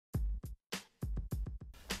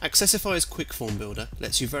Accessify's quick form builder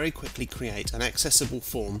lets you very quickly create an accessible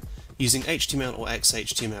form using HTML or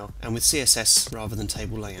XHTML and with CSS rather than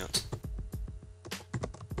table layout.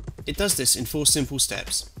 It does this in 4 simple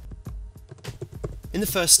steps. In the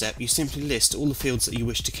first step, you simply list all the fields that you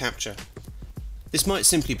wish to capture. This might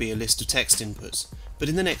simply be a list of text inputs, but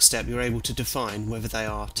in the next step you're able to define whether they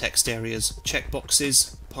are text areas,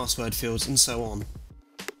 checkboxes, password fields, and so on.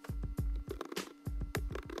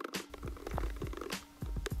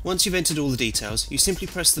 Once you've entered all the details, you simply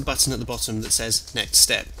press the button at the bottom that says Next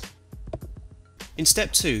Step. In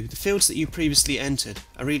step 2, the fields that you previously entered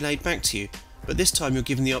are relayed back to you, but this time you're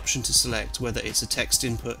given the option to select whether it's a text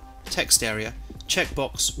input, text area,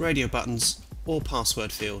 checkbox, radio buttons, or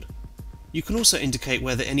password field. You can also indicate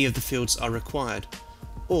whether any of the fields are required,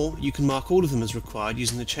 or you can mark all of them as required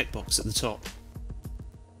using the checkbox at the top.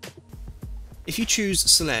 If you choose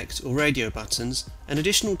Select or Radio buttons, an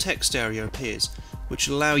additional text area appears, which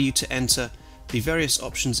will allow you to enter the various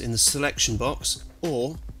options in the selection box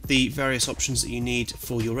or the various options that you need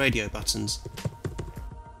for your radio buttons.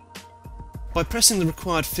 By pressing the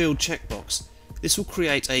Required Field checkbox, this will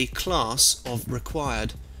create a class of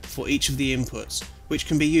required for each of the inputs, which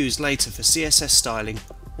can be used later for CSS styling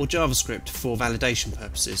or JavaScript for validation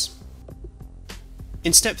purposes.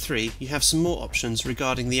 In step 3, you have some more options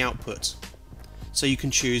regarding the output, so you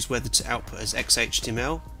can choose whether to output as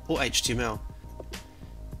XHTML or HTML.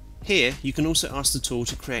 Here you can also ask the tool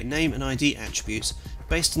to create name and ID attributes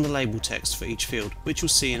based on the label text for each field, which you'll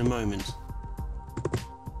see in a moment.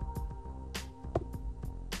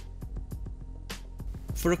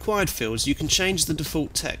 For required fields, you can change the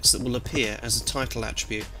default text that will appear as a title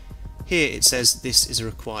attribute. Here it says this is a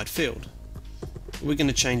required field. We're going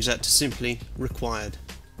to change that to simply required.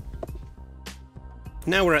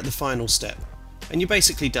 Now we're at the final step, and you're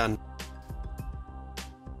basically done.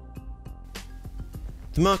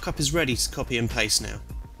 The markup is ready to copy and paste now.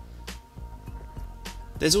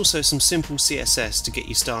 There's also some simple CSS to get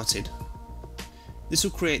you started. This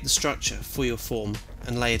will create the structure for your form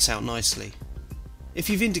and lay it out nicely. If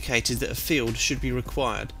you've indicated that a field should be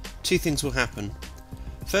required, 2 things will happen.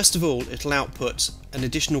 First of all, it'll output an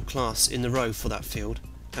additional class in the row for that field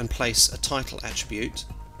and place a title attribute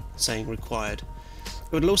saying required.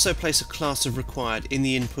 It will also place a class of required in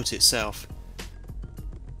the input itself.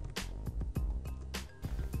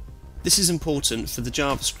 This is important for the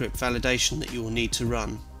JavaScript validation that you will need to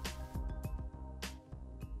run.